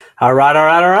All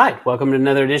right. Welcome to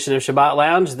another edition of Shabbat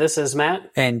Lounge. This is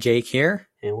Matt. And Jake here.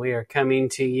 And we are coming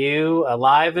to you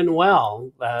alive and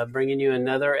well, bringing you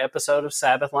another episode of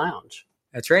Sabbath Lounge.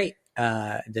 That's right.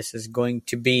 This is going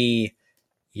to be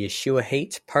Yeshua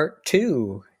Hates Part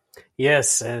 2.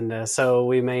 Yes, and so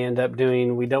we may end up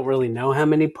doing, we don't really know how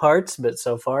many parts, but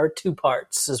so far 2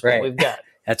 parts is what we've got.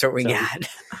 That's what we got.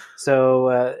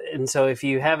 So if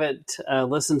you haven't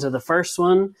listened to the first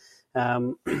one,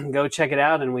 go check it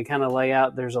out. And we kind of lay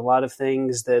out, there's a lot of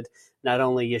things that not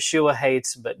only Yeshua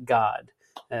hates, but God,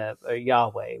 or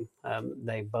Yahweh,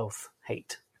 they both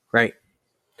hate. Right.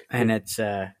 And it's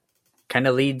kind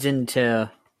of leads into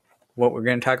what we're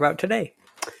going to talk about today.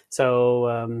 So,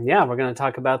 we're going to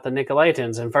talk about the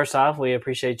Nicolaitans. And first off, we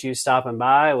appreciate you stopping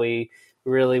by. We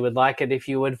really would like it if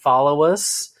you would follow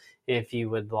us, if you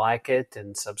would like it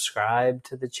and subscribe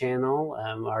to the channel.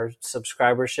 Our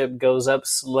subscribership goes up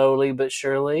slowly but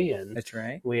surely. And that's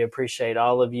right. We appreciate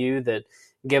all of you that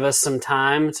give us some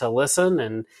time to listen.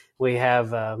 And we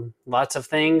have lots of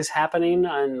things happening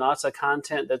and lots of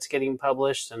content that's getting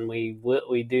published. And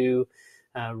we do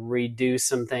redo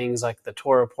some things like the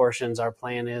Torah portions. Our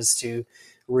plan is to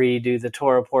redo the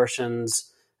Torah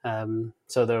portions,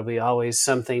 so there'll be always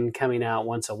something coming out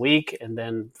once a week, and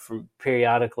then from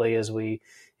periodically as we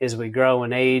grow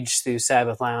in age through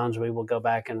Sabbath Lounge, we will go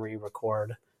back and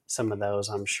re-record some of those,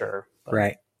 I'm sure. But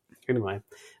right. Anyway,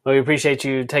 well, we appreciate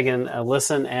you taking a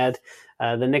listen at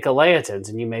the Nicolaitans,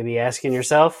 and you may be asking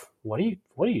yourself, what are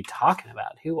you talking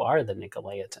about? Who are the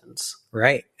Nicolaitans?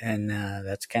 Right, and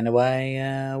that's kind of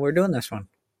why we're doing this one.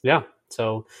 Yeah,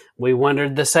 so we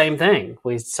wondered the same thing.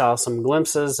 We saw some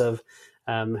glimpses of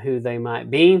who they might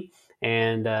be,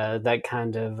 and that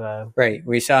kind of... Right,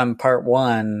 we saw in part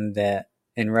 1 that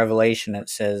in Revelation it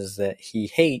says that he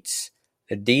hates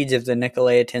the deeds of the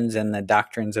Nicolaitans and the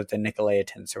doctrines of the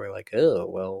Nicolaitans. So we're like, oh,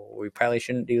 well, we probably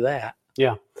shouldn't do that.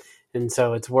 Yeah. And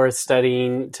so it's worth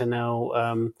studying to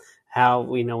know how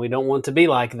we don't want to be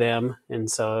like them.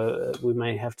 And so we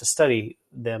may have to study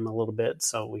them a little bit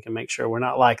so we can make sure we're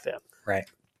not like them. Right.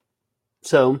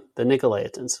 So the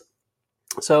Nicolaitans.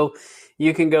 So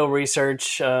you can go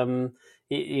research, and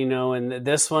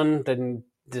this one, then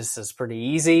this is pretty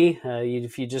easy.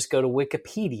 If you just go to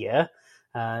Wikipedia,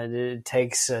 it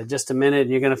takes just a minute.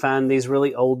 You're going to find these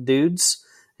really old dudes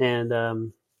and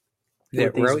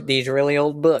that wrote these really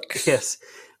old books. Yes,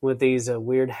 with these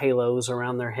weird halos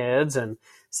around their heads. And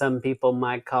some people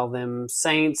might call them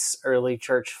saints, early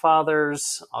church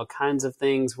fathers, all kinds of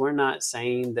things. We're not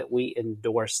saying that we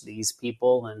endorse these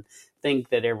people and think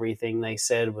that everything they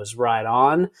said was right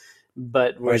on,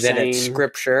 but we're saying it's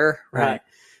scripture. Right.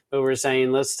 But we're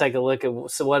saying, let's take a look at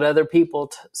what other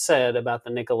people said about the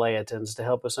Nicolaitans to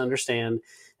help us understand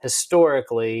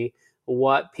historically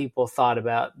what people thought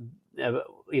about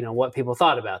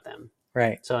them.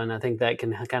 Right. So, and I think that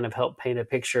can kind of help paint a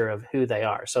picture of who they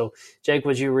are. So, Jake,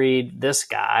 would you read this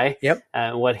guy? Yep.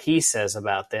 What he says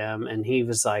about them? And he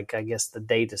was like, I guess the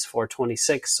date is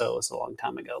 426, so it's a long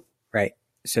time ago. Right.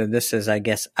 So this is, I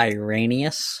guess,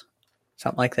 Irenaeus,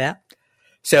 something like that.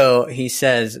 So he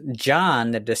says,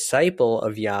 John, the disciple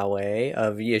of Yahweh,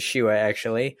 of Yeshua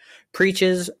actually,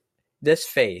 preaches this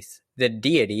faith, the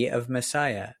deity of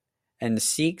Messiah, and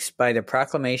seeks by the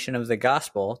proclamation of the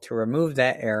gospel to remove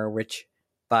that error which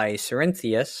by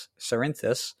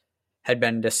Cerinthus had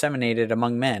been disseminated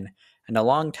among men, and a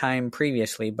long time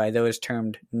previously by those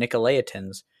termed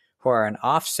Nicolaitans, who are an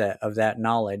offset of that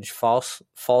knowledge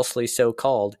falsely so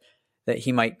called, that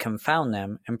he might confound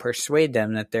them and persuade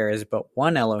them that there is but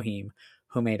one Elohim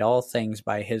who made all things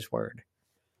by his word.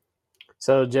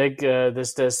 So, Jake,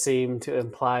 this does seem to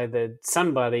imply that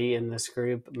somebody in this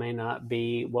group may not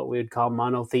be what we would call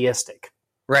monotheistic.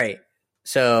 Right.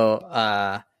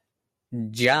 So,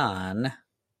 John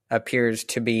appears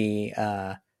to be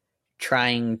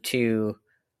trying to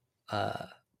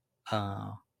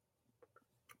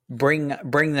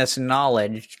bring this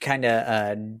knowledge, kind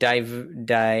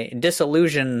of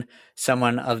disillusion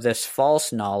someone of this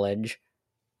false knowledge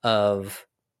of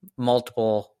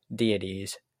multiple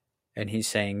deities. And he's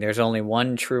saying there's only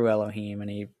one true Elohim, and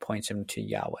he points him to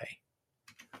Yahweh.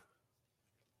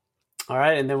 All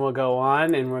right, and then we'll go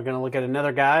on, and we're going to look at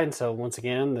another guy. And so, once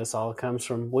again, this all comes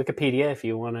from Wikipedia. If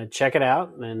you want to check it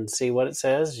out and see what it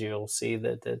says, you'll see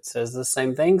that it says the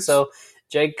same thing. So,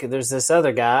 Jake, there's this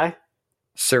other guy.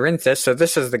 Cerinthus. So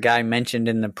this is the guy mentioned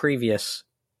in the previous,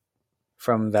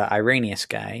 from the Irenaeus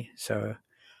guy. So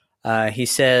he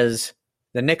says,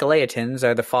 the Nicolaitans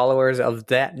are the followers of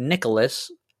that Nicholas,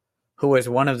 who was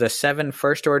one of the 7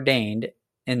 first ordained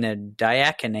in the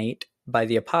diaconate by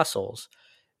the apostles.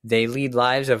 They lead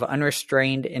lives of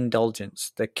unrestrained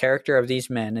indulgence. The character of these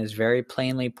men is very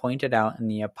plainly pointed out in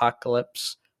the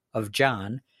Apocalypse of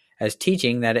John as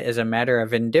teaching that it is a matter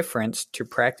of indifference to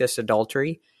practice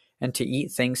adultery and to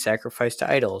eat things sacrificed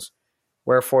to idols.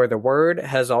 Wherefore the word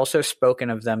has also spoken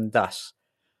of them thus.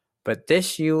 But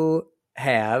this you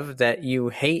have, that you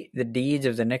hate the deeds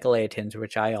of the Nicolaitans,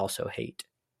 which I also hate.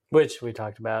 Which we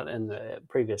talked about in the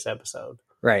previous episode.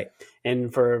 Right.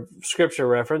 And for scripture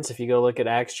reference, if you go look at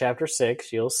Acts chapter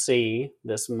 6, you'll see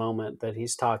this moment that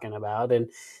he's talking about. And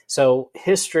so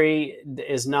history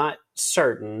is not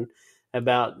certain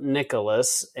about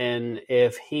Nicholas, and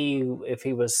if he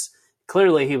was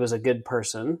clearly he was a good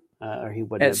person, or he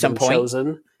wouldn't have been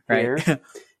chosen here. Right.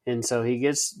 And so he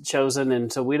gets chosen,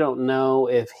 and so we don't know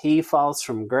if he falls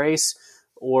from grace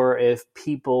or if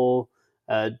people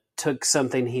took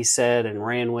something he said and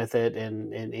ran with it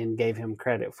and gave him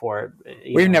credit for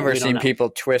it. We've never seen people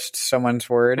twist someone's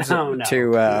words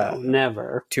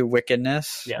never to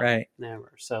wickedness. Yeah, right.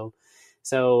 Never. So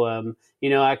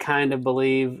I kind of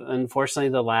believe, unfortunately,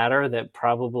 the latter, that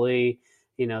probably,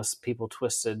 people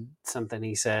twisted something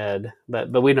he said,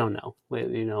 but we don't know.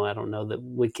 I don't know that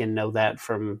we can know that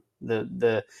from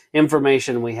the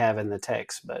information we have in the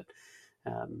text, but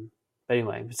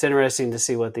anyway, it's interesting to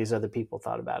see what these other people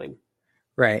thought about him.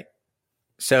 Right.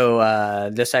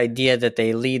 So this idea that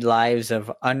they lead lives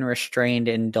of unrestrained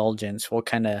indulgence, we'll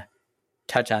kind of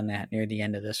touch on that near the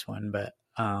end of this one, but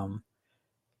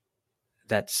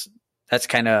that's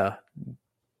kind of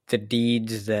the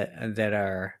deeds that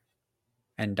are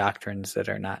and doctrines that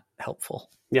are not helpful.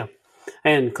 Yeah.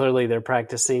 And clearly they're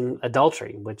practicing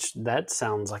adultery, which that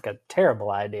sounds like a terrible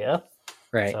idea.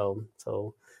 Right.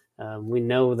 So we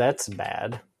know that's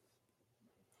bad.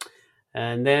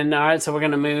 And then, all right, so we're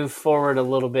going to move forward a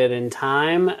little bit in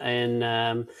time.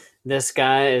 And this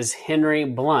guy is Henry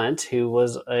Blunt, who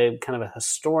was a kind of a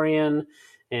historian,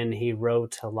 and he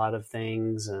wrote a lot of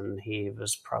things, and he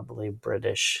was probably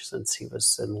British since he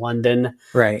was in London.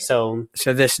 Right. So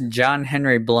this John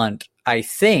Henry Blunt, I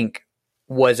think,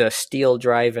 was a steel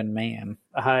driving man.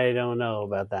 I don't know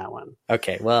about that one.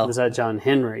 Okay, well. Was that John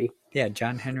Henry? Yeah,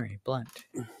 John Henry Blunt.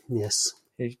 Yes.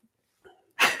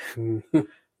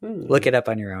 Look it up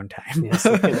on your own time. Yes,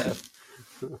 look it up.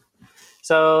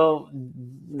 So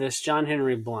this John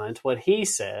Henry Blunt, what he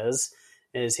says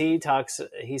is he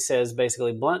says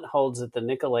basically Blunt holds that the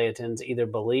Nicolaitans either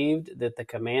believed that the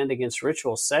command against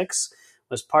ritual sex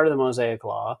was part of the Mosaic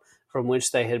law from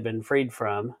which they had been freed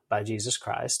from by Jesus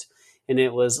Christ, and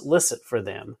it was licit for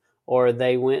them, or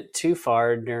they went too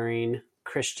far during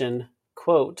Christian,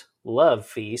 quote, love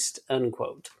feast,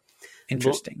 unquote.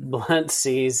 Interesting. Blunt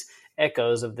sees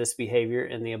echoes of this behavior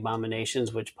in the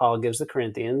abominations which Paul gives the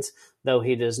Corinthians, though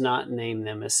he does not name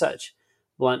them as such.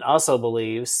 Blunt also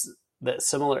believes that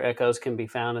similar echoes can be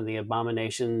found in the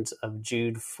abominations of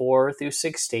Jude 4 through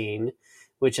 16,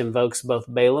 which invokes both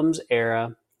Balaam's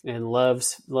era and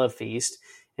love feast,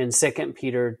 and 2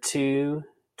 Peter 2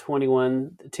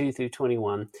 through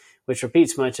 21, which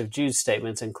repeats much of Jude's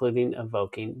statements, including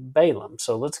evoking Balaam.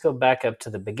 So let's go back up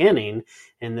to the beginning,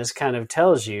 and this kind of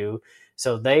tells you,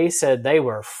 so they said they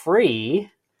were free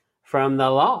from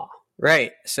the law.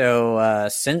 Right. So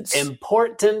since...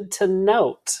 Important to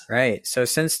note. Right. So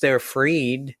since they're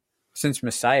freed, since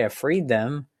Messiah freed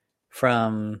them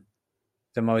from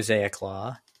the Mosaic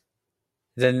law,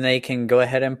 then they can go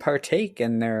ahead and partake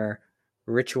in their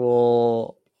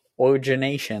ritual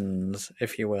originations,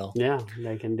 if you will. Yeah,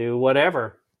 they can do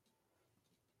whatever.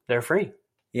 They're free.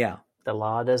 Yeah. The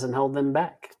law doesn't hold them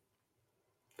back.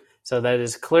 So that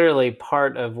is clearly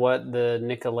part of what the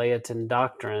Nicolaitan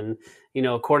doctrine,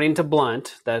 according to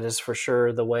Blunt, that is for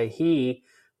sure the way he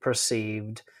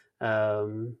perceived,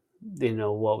 what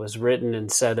was written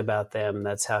and said about them.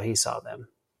 That's how he saw them.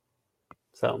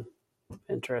 So,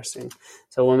 interesting.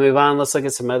 So we'll move on. Let's look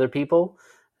at some other people.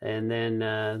 And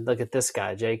then look at this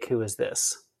guy, Jake. Who is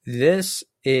this? This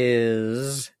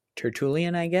is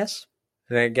Tertullian, I guess.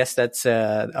 I guess that's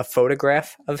a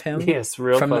photograph of him. Yes,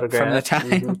 real photograph. From the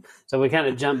time. Mm-hmm. So we kind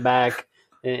of jump back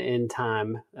in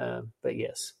time, but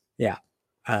yes. Yeah.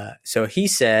 So he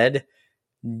said,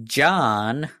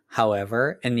 John,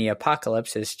 however, in the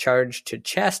Apocalypse is charged to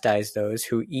chastise those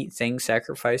who eat things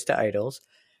sacrificed to idols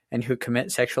and who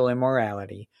commit sexual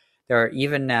immorality. There are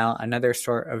even now another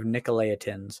sort of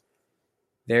Nicolaitans.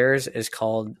 Theirs is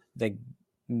called the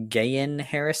Gaian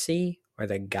heresy or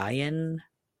the Gaian.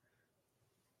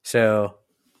 So,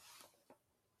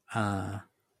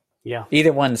 yeah,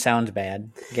 either one sounds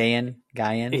bad. Gaian.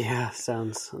 Yeah,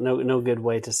 sounds no good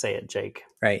way to say it, Jake.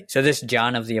 Right. So this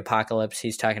John of the Apocalypse,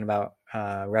 he's talking about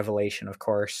Revelation, of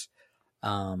course,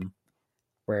 where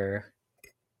where,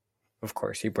 of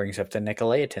course, he brings up the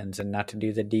Nicolaitans and not to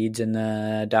do the deeds and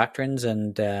the doctrines,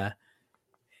 and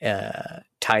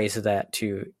ties that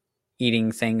to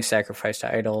eating things sacrificed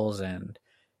to idols and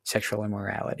sexual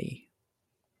immorality.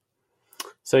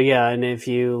 So yeah, and if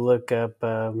you look up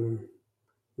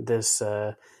this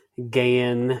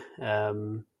Gaian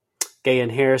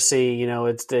heresy,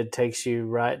 it takes you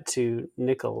right to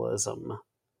Nicholasm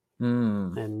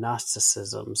and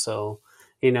Gnosticism. So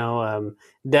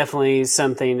definitely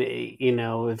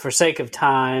something, for sake of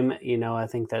time, I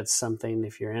think that's something,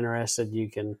 if you're interested, you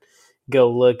can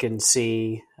go look and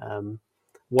see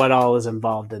what all is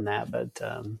involved in that. But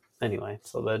anyway,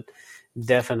 so that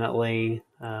definitely,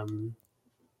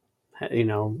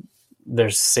 there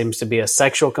seems to be a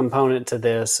sexual component to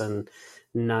this, and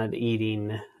not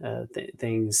eating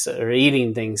things or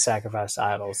eating things sacrificed to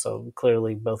idols. So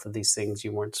clearly both of these things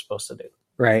you weren't supposed to do.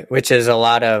 Right, which is a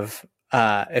lot of,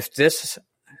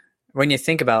 when you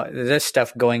think about this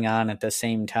stuff going on at the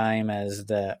same time as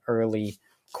the early,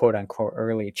 quote unquote,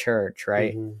 early church,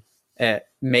 right? Mm-hmm. It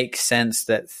makes sense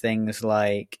that things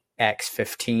like Acts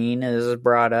 15 is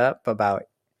brought up about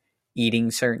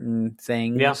eating certain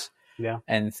things. Yeah.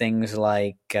 And things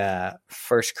like 1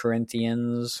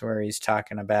 Corinthians, where he's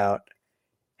talking about,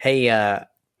 hey,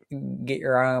 get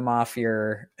your arm off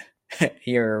your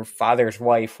father's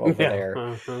wife over there.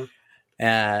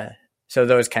 Uh-huh. So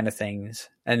those kind of things.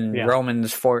 And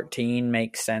Romans 14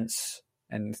 makes sense,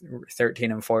 and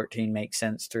 13 and 14 make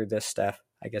sense through this stuff.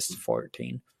 I guess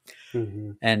 14.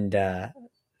 Mm-hmm. And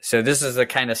so this is the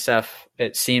kind of stuff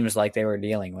it seems like they were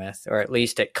dealing with, or at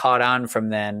least it caught on from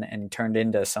then and turned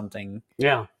into something.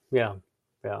 Yeah.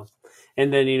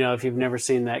 And then, if you've never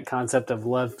seen that concept of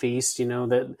love feast,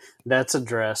 that's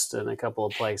addressed in a couple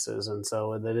of places. And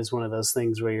so that is one of those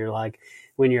things where you're like,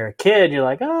 when you're a kid, you're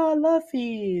like, oh, love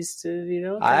feast.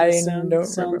 I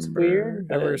sounds weird.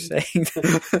 Never saying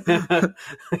that.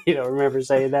 You don't remember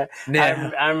saying that? No.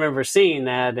 I remember seeing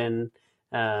that and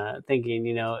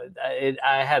thinking,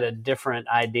 I had a different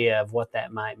idea of what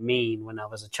that might mean when I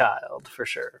was a child, for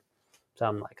sure. So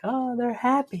I'm like, oh, they're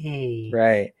happy.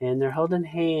 Right. And they're holding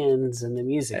hands and the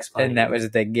music's playing. And that was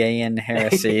the Gaian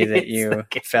heresy that you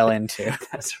fell into.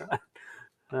 That's right.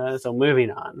 So moving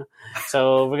on.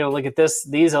 So we're going to look at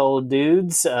these old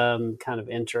dudes. Kind of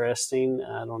interesting.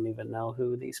 I don't even know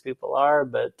who these people are,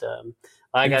 but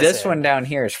this one down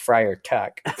here is Friar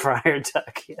Tuck. Friar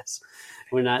Tuck, yes.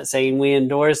 We're not saying we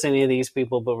endorse any of these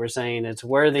people, but we're saying it's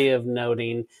worthy of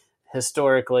noting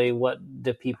historically, what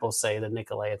do people say the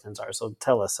Nicolaitans are? So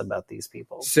tell us about these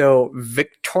people. So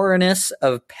Victorinus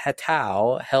of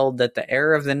Patau held that the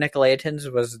error of the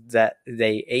Nicolaitans was that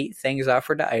they ate things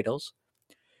offered to idols.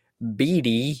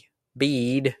 Bede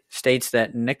states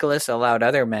that Nicholas allowed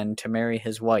other men to marry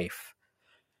his wife.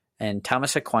 And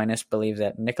Thomas Aquinas believed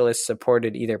that Nicholas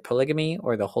supported either polygamy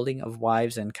or the holding of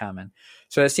wives in common.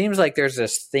 So it seems like there's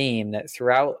this theme that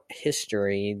throughout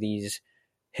history, these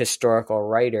historical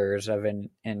writers of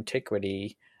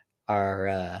antiquity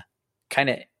are kind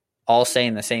of all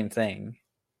saying the same thing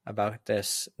about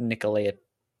this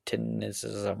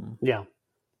Nicolaitanism. Yeah.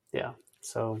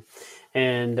 So,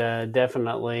 and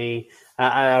definitely,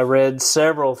 I read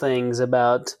several things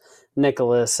about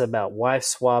Nicholas, about wife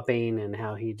swapping, and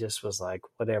how he just was like,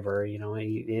 whatever,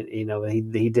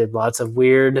 he did lots of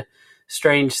weird,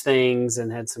 strange things and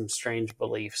had some strange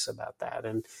beliefs about that.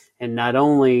 And not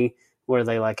only were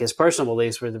they like his personal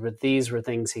beliefs, but these were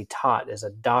things he taught as a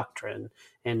doctrine,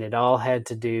 and it all had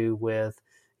to do with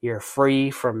you're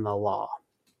free from the law.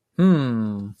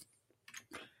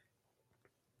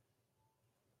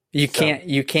 You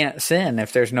can't sin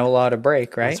if there's no law to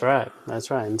break, right?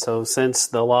 That's right. And so since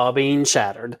the law being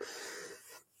shattered.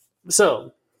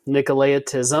 So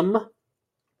Nicolaitism.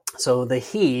 So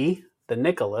the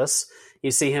Nicholas,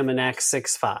 you see him in Acts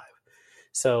 6:5.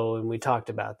 So, and we talked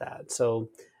about that. So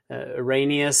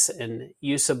Irenaeus and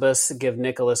Eusebius give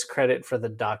Nicholas credit for the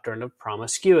doctrine of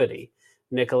promiscuity.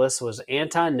 Nicholas was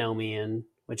antinomian,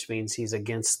 which means he's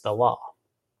against the law.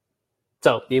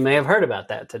 So you may have heard about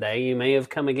that today. You may have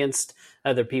come against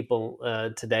other people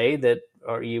today that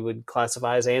or you would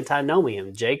classify as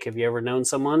antinomian. Jake, have you ever known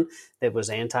someone that was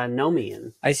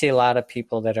antinomian? I see a lot of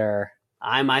people that are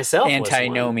I myself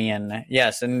antinomian. Was one.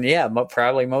 Yes, and but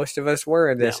probably most of us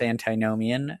were this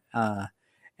antinomian.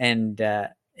 And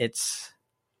it's,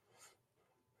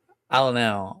 I don't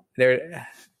know.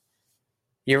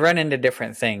 You run into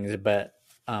different things, but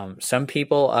some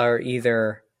people are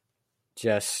either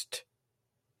just,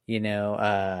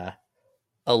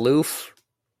 aloof,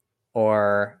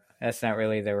 or that's not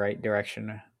really the right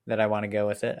direction that I want to go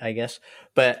with it, I guess.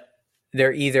 But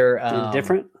they're either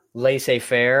indifferent.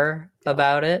 laissez-faire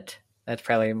about it. That's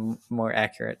probably a more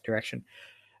accurate direction.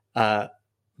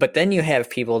 But then you have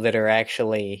people that are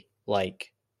actually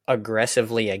like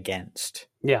aggressively against.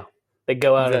 Yeah. They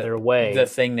go out of their way. The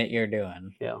thing that you're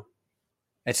doing. Yeah.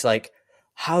 It's like,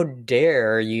 how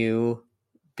dare you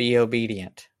be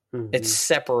obedient? Mm-hmm. It's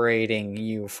separating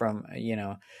you from,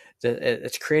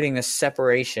 it's creating this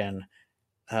separation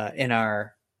in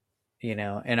our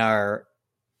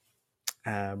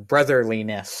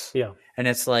brotherliness. Yeah. And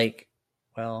it's like,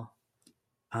 well,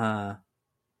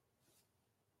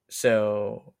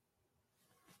 so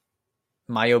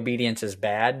my obedience is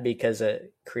bad because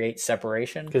it creates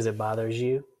separation? Because it bothers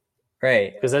you?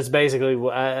 Right. Because that's basically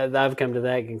what I've come to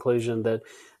that conclusion, that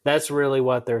that's really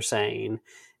what they're saying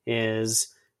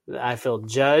is, I feel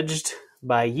judged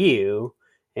by you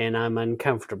and I'm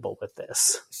uncomfortable with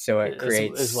this. So it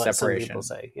creates is what separation. Some people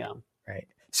say. Yeah. Right.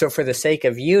 So for the sake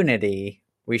of unity,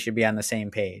 we should be on the same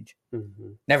page.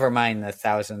 Mm-hmm. Never mind the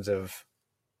thousands of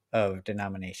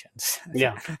denominations.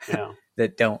 Yeah. Yeah.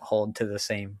 that don't hold to the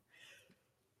same.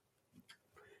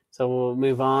 So we'll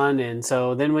move on. And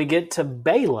so then we get to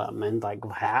Balaam and like,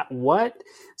 what?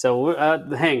 So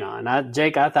hang on.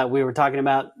 Jake, I thought we were talking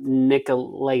about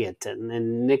Nicolaitan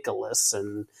and Nicholas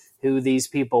and who these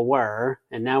people were.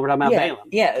 And now we're talking about Balaam.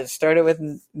 Yeah, it started with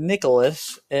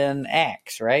Nicholas in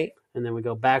Acts, right? And then we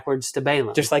go backwards to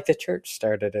Balaam. Just like the church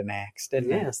started in Acts,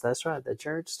 didn't it? Yes, that's right. The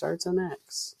church starts in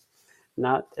Acts.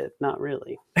 Not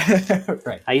really.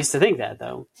 Right. I used to think that,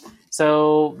 though.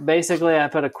 So basically, I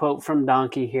put a quote from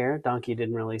Donkey here. Donkey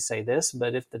didn't really say this,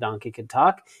 but if the donkey could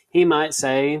talk, he might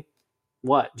say,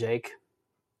 what, Jake?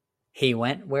 He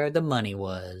went where the money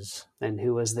was. And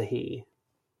who was the he?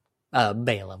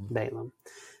 Balaam. Balaam.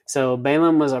 So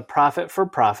Balaam was a prophet for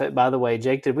profit. By the way,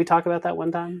 Jake, did we talk about that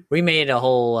one time? We made a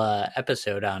whole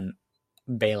episode on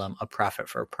Balaam, a prophet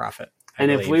for profit. And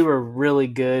if we were really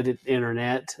good at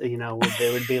internet,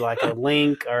 there would be like a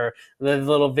link or the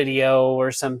little video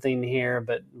or something here,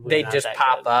 but they'd just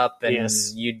pop up and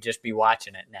you'd just be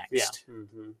watching it next. Yeah.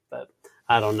 Mm-hmm. But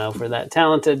I don't know if we're that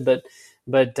talented, but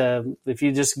if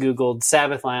you just Googled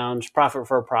Sabbath Lounge, prophet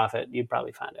for profit, you'd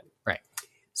probably find him. Right.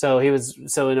 So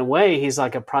in a way, he's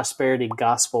like a prosperity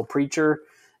gospel preacher.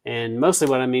 And mostly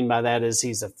what I mean by that is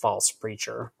he's a false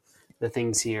preacher. The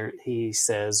things he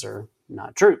says are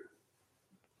not true.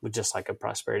 Just like a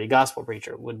prosperity gospel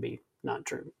preacher would be not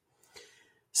true.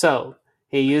 So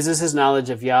he uses his knowledge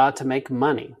of Yah to make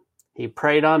money. He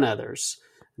preyed on others,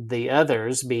 the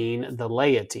others being the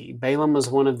laity. Balaam was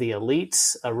one of the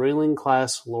elites, a ruling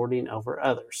class lording over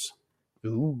others.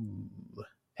 Ooh,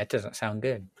 that doesn't sound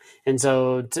good. And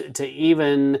so to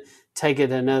even take it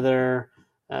to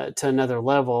another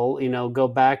level, go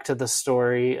back to the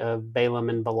story of Balaam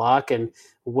and Balak, and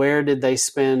where did they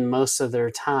spend most of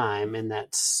their time in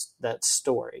that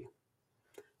story?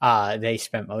 They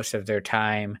spent most of their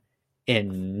time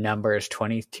in Numbers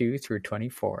 22 through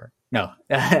 24. No,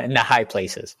 in the high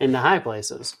places. In the high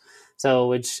places. So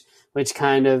which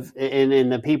kind of, in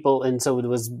the people, and so it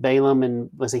was Balaam,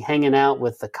 and was he hanging out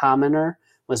with the commoner?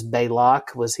 Was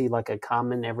Balak, was he like a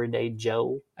common everyday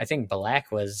Joe? I think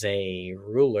Balak was a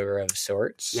ruler of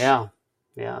sorts. Yeah.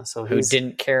 Yeah. So who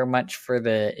didn't care much for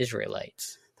the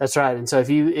Israelites. That's right. And so if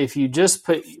you just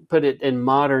put it in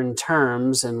modern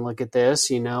terms and look at this,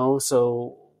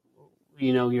 so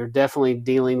you're definitely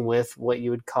dealing with what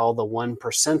you would call the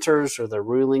 1%ers or the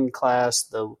ruling class,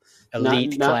 the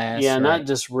elite class. Yeah, right. Not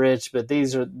just rich, but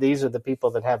these are the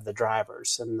people that have the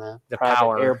drivers and the private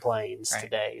power airplanes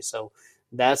today. So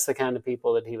that's the kind of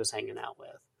people that he was hanging out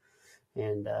with,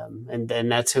 and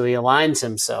that's who he aligns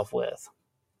himself with.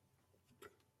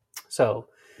 So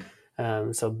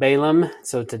Balaam.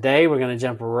 So today we're going to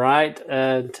jump right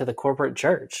to the corporate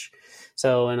church.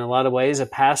 So in a lot of ways, a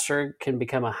pastor can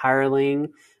become a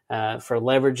hireling for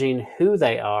leveraging who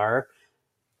they are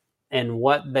and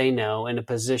what they know in a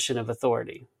position of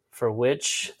authority, for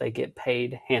which they get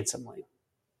paid handsomely.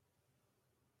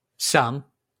 Some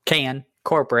can.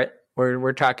 Corporate.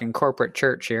 We're talking corporate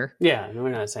church here. Yeah,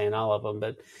 we're not saying all of them,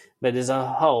 but as a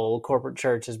whole, corporate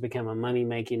church has become a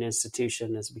money-making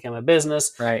institution. It's become a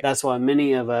business. Right. That's why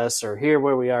many of us are here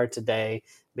where we are today,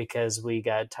 because we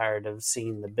got tired of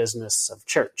seeing the business of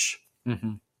church.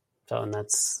 Mm-hmm. So, and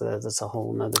that's a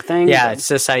whole nother thing. Yeah, it's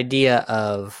this idea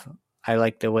of, I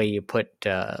like the way you put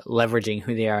leveraging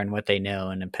who they are and what they know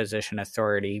in a position of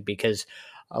authority, because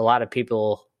a lot of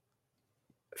people,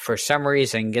 for some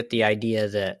reason, get the idea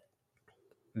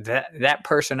that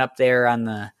person up there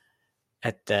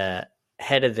at the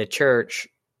head of the church,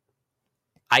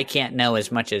 I can't know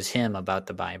as much as him about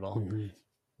the Bible. Mm-hmm.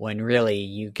 When really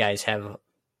you guys have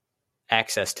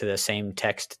access to the same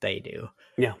text they do.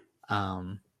 Yeah.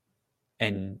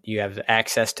 And you have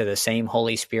access to the same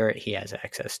Holy Spirit he has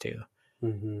access to.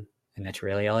 Mm-hmm. And that's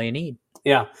really all you need.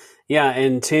 Yeah. Yeah.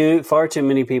 And far too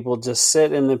many people just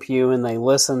sit in the pew and they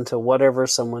listen to whatever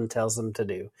someone tells them to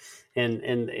do. And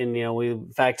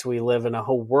in fact, we live in a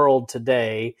whole world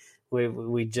today.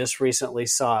 We just recently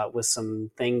saw it with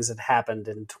some things that happened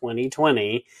in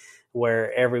 2020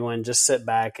 where everyone just sit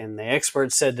back and the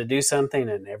experts said to do something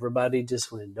and everybody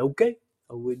just went, okay,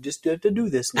 we just have to do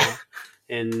this now.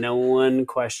 And no one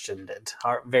questioned it.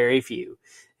 Very few.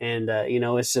 And,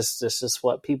 it's just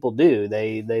what people do.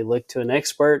 They look to an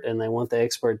expert and they want the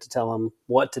expert to tell them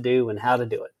what to do and how to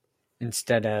do it.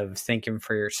 Instead of thinking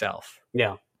for yourself.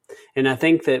 Yeah. And I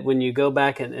think that when you go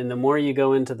back and the more you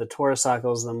go into the Torah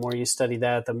cycles, the more you study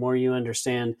that, the more you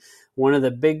understand one of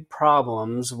the big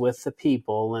problems with the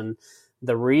people and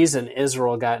the reason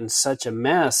Israel got in such a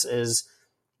mess is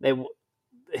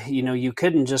you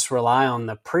couldn't just rely on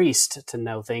the priest to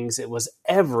know things. It was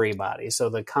everybody. So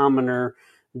the commoner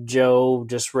Joe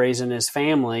just raising his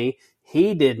family,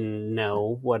 he didn't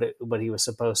know what he was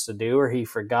supposed to do, or he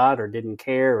forgot or didn't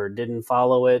care or didn't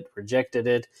follow it, rejected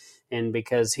it. And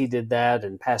because he did that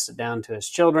and passed it down to his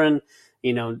children,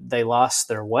 they lost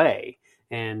their way.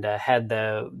 And had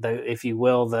the if you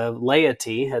will, the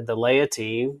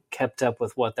laity kept up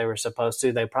with what they were supposed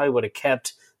to, they probably would have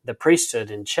kept the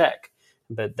priesthood in check.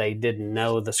 But they didn't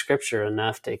know the scripture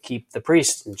enough to keep the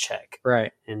priests in check.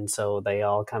 Right. And so they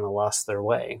all kind of lost their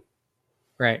way.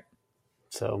 Right.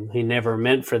 So he never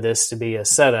meant for this to be a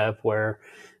setup where,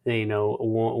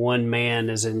 one man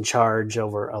is in charge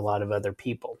over a lot of other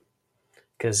people.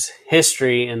 Because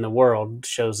history in the world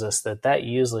shows us that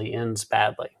usually ends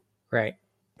badly. Right.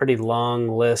 Pretty long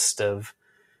list of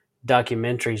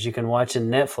documentaries you can watch in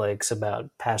Netflix about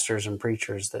pastors and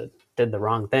preachers that did the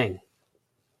wrong thing.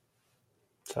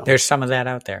 So there's some of that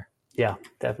out there. Yeah,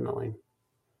 definitely.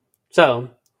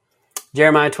 So,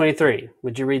 Jeremiah 23.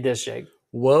 Would you read this, Jake?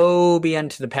 Woe be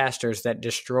unto the pastors that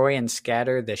destroy and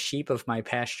scatter the sheep of my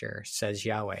pasture, says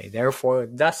Yahweh. Therefore,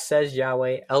 thus says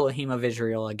Yahweh, Elohim of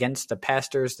Israel, against the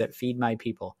pastors that feed my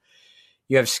people.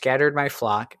 You have scattered my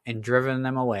flock and driven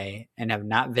them away, and have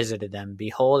not visited them.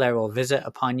 Behold, I will visit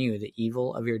upon you the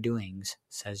evil of your doings,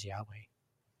 says Yahweh.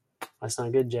 That's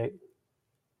not good, Jake.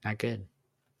 Not good.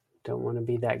 Don't want to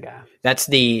be that guy. That's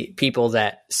the people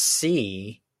that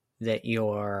see that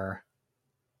you're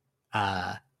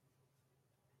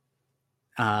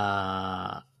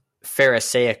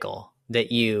Pharisaical,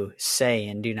 that you say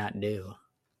and do not do.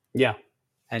 Yeah.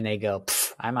 And they go,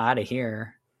 I'm out of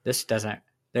here. There's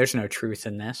no truth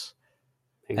in this.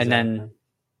 Exactly. And then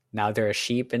now they're a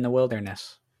sheep in the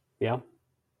wilderness. Yeah.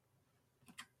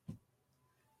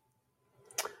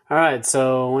 All right,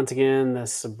 so once again,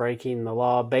 this is breaking the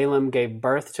law. Balaam gave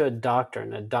birth to a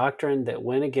doctrine that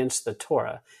went against the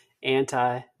Torah,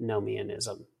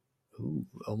 antinomianism. Ooh,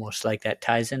 almost like that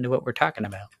ties into what we're talking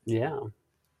about. Yeah.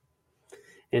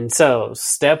 And so,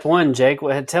 step one, Jake,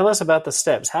 tell us about the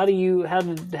steps. How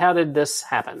did this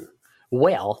happen?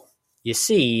 Well, you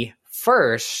see,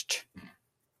 first,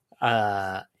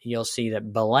 you'll see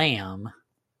that Balaam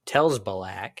tells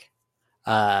Balak.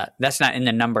 That's not in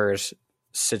the Numbers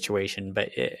situation, but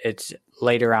it's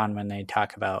later on when they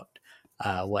talk about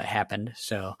what happened.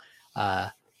 So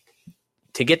to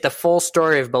get the full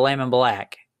story of Balaam and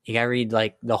Balak, you gotta read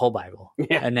like the whole Bible,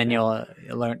 and then you'll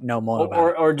know more about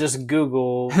it. Or just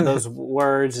Google those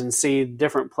words and see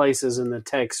different places in the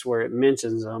text where it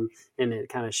mentions them, and it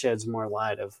kind of sheds more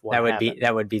light of what happened.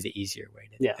 That would be the easier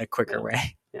way, a quicker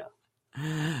way.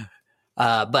 Yeah.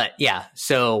 But yeah,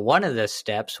 so one of the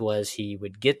steps was he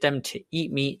would get them to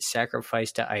eat meat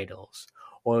sacrificed to idols,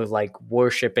 or like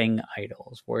worshiping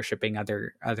idols, worshiping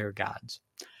other gods.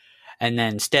 And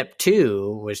then step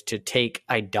 2 was to take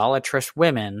idolatrous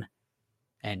women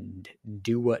and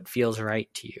do what feels right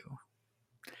to you.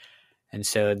 And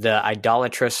so the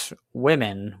idolatrous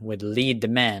women would lead the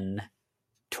men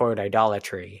toward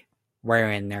idolatry,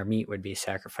 wherein their meat would be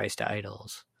sacrificed to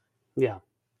idols. Yeah.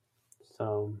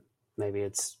 So maybe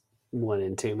it's 1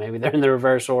 and 2. Maybe they're in the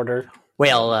reverse order.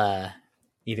 Well,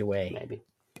 either way. Maybe.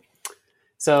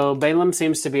 So Balaam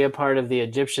seems to be a part of the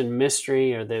Egyptian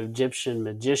mystery, or the Egyptian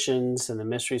magicians and the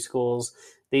mystery schools.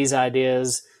 These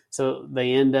ideas, so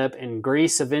they end up in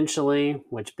Greece eventually,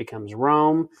 which becomes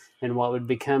Rome, and what would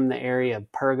become the area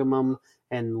of Pergamum,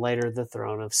 and later the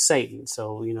throne of Satan.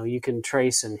 So, you can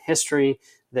trace in history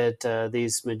that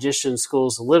these magician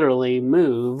schools literally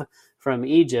move from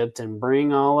Egypt and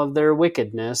bring all of their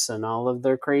wickedness and all of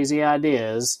their crazy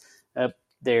ideas up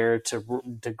there to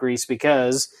Greece,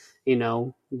 because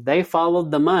they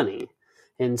followed the money.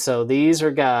 And so these are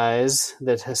guys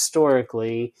that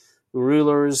historically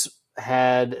rulers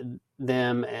had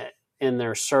them in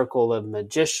their circle of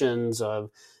magicians, of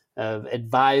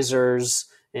advisors.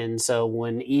 And so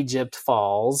when Egypt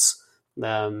falls,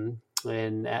 and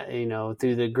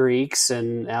through the Greeks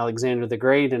and Alexander the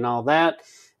Great and all that,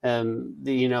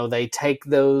 they take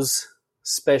those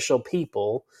special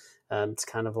people. It's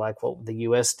kind of like what the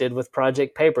U.S. did with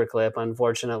Project Paperclip,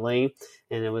 unfortunately,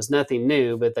 and it was nothing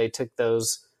new, but they took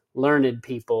those learned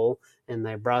people and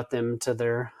they brought them to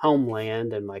their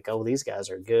homeland and like, oh, these guys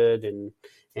are good, and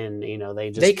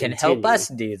they can help us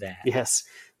do that. Yes,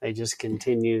 they just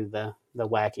continue the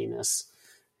wackiness.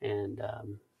 And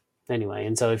anyway,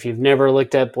 and so if you've never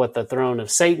looked up what the throne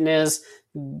of Satan is,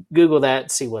 Google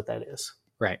that, see what that is.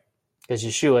 Right. Because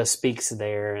Yeshua speaks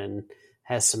there and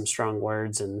has some strong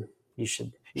words, and you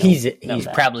should he's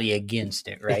that. Probably against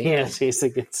it, right? Yes, he's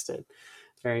against it.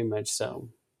 Very much so.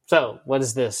 So, what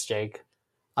is this, Jake?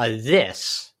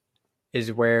 This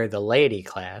is where the laity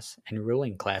class and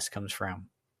ruling class comes from.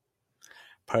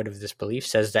 Part of this belief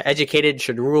says the educated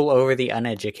should rule over the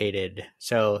uneducated.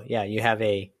 So, yeah, you have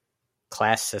a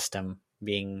class system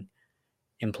being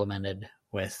implemented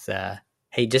with,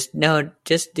 hey, just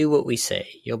do what we say.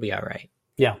 You'll be all right.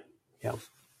 Yeah.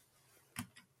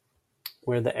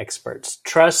 We're the experts.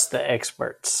 Trust the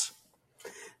experts.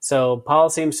 So Paul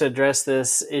seems to address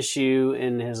this issue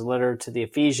in his letter to the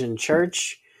Ephesian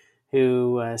church,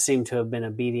 who seem to have been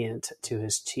obedient to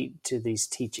to these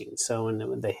teachings. So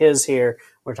in the his here,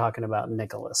 we're talking about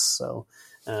Nicholas. So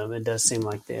it does seem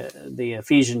like the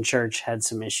Ephesian church had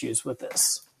some issues with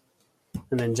this.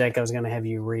 And then Jake, I was going to have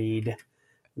you read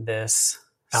this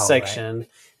section. Right.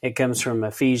 It comes from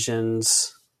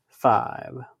Ephesians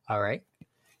 5. All right.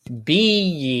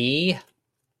 Be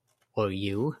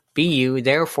you,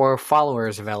 therefore,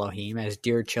 followers of Elohim as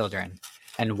dear children,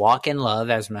 and walk in love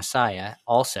as Messiah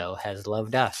also has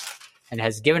loved us, and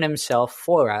has given himself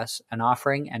for us an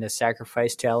offering and a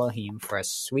sacrifice to Elohim for a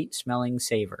sweet-smelling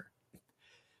savor.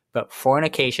 But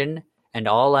fornication and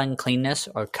all uncleanness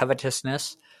or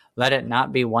covetousness, let it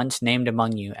not be once named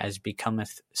among you as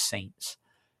becometh saints,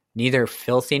 neither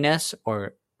filthiness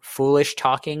or foolish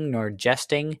talking nor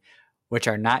jesting, which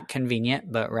are not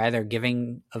convenient, but rather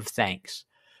giving of thanks.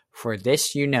 For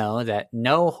this you know, that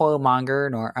no whoremonger,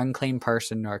 nor unclean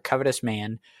person, nor covetous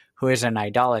man, who is an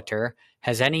idolater,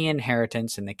 has any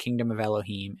inheritance in the kingdom of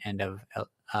Elohim and of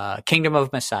kingdom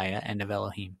of Messiah and of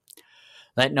Elohim.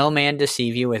 Let no man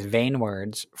deceive you with vain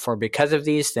words, for because of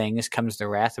these things comes the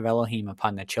wrath of Elohim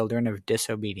upon the children of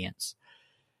disobedience.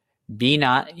 Be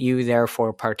not you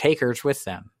therefore partakers with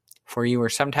them, for you were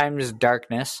sometimes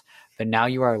darkness, but now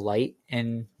you are light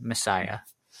in Messiah.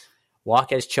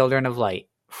 Walk as children of light,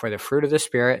 for the fruit of the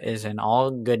Spirit is in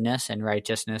all goodness and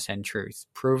righteousness and truth,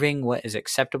 proving what is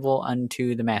acceptable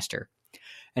unto the Master.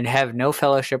 And have no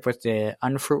fellowship with the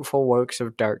unfruitful works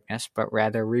of darkness, but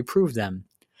rather reprove them.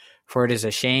 For it is a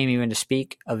shame even to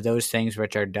speak of those things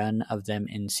which are done of them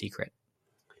in secret.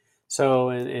 So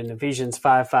in Ephesians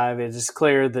 5:5, it is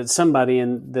clear that somebody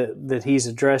that he's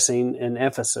addressing in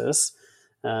Ephesus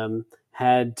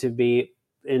had to be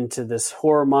into this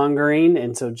whoremongering.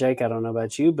 And so, Jake, I don't know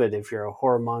about you, but if you're a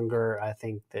whoremonger, I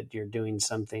think that you're doing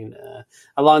something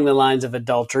along the lines of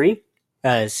adultery.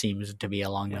 It seems to be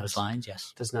along those lines,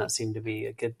 yes. Does not seem to be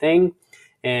a good thing.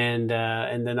 And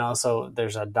then also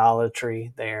there's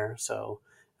idolatry there. So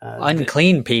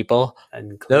unclean people,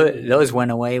 those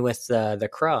went away with the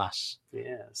cross.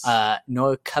 Yes.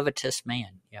 Nor covetous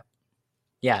man. Yep.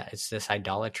 Yeah, it's this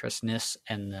idolatrousness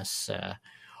and this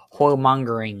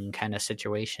whoremongering kind of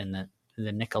situation that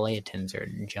the Nicolaitans are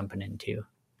jumping into.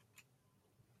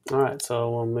 All right, so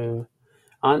we'll move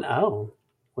on. Oh,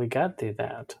 we got through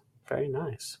that. Very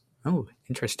nice. Oh,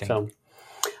 interesting. So,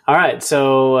 all right,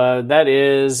 so that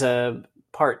is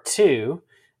part 2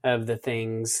 of the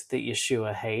things that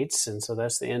Yeshua hates, and so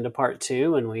that's the end of part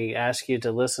 2. And we ask you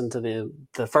to listen to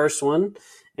the first one,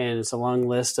 and it's a long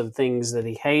list of things that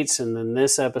he hates. And then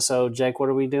this episode, Jake, what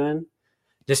are we doing?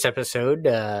 This episode,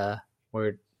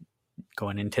 we're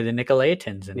going into the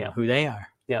Nicolaitans and who they are.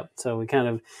 Yep. So we kind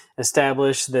of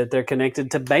established that they're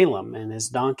connected to Balaam and his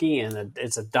donkey, and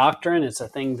it's a doctrine. It's a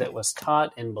thing that was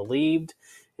taught and believed.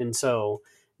 And so,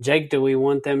 Jake, do we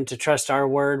want them to trust our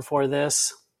word for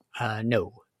this?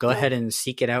 No. Go ahead and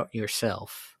seek it out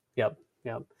yourself. Yep.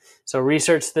 So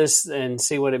research this and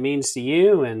see what it means to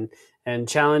you, and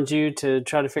challenge you to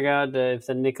try to figure out if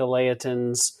the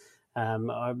Nicolaitans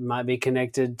might be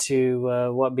connected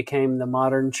to what became the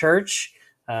modern church.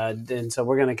 And so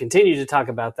we're going to continue to talk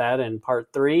about that in part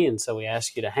 3. And so we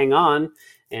ask you to hang on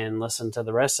and listen to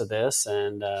the rest of this.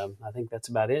 And I think that's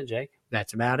about it, Jake.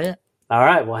 That's about it. All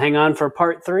right. Well, hang on for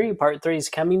part 3. Part 3 is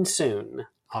coming soon.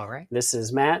 All right. This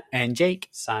is Matt and Jake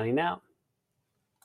signing out.